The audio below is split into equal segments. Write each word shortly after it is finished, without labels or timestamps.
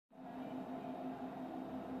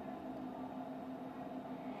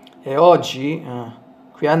E oggi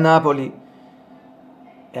qui a Napoli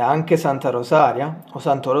è anche Santa Rosaria o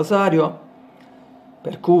Santo Rosario,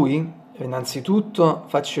 per cui innanzitutto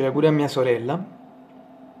faccio gli auguri a mia sorella,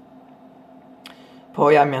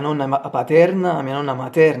 poi a mia nonna paterna, a mia nonna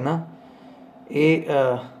materna e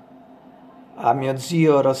a mio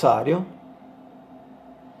zio Rosario,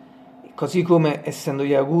 così come essendo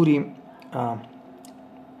gli auguri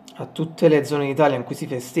a tutte le zone d'Italia in cui si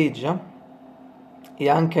festeggia e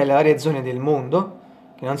anche alle varie zone del mondo,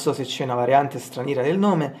 che non so se c'è una variante straniera del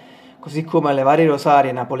nome, così come alle varie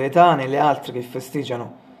rosarie napoletane e le altre che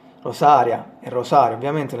festeggiano Rosaria e Rosario,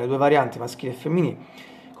 ovviamente le due varianti maschili e femminili,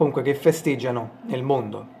 comunque che festeggiano nel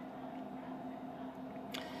mondo.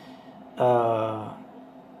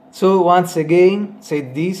 So once again,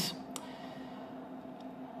 say this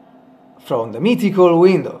from the mythical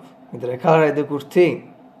window with the colored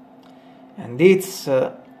curtain, and it's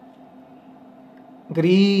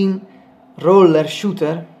green roller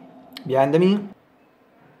shooter behind me,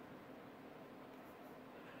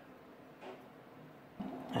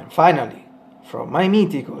 and finally from my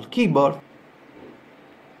mythical keyboard,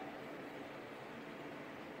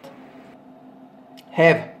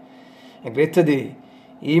 have a great day,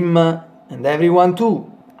 him and everyone too.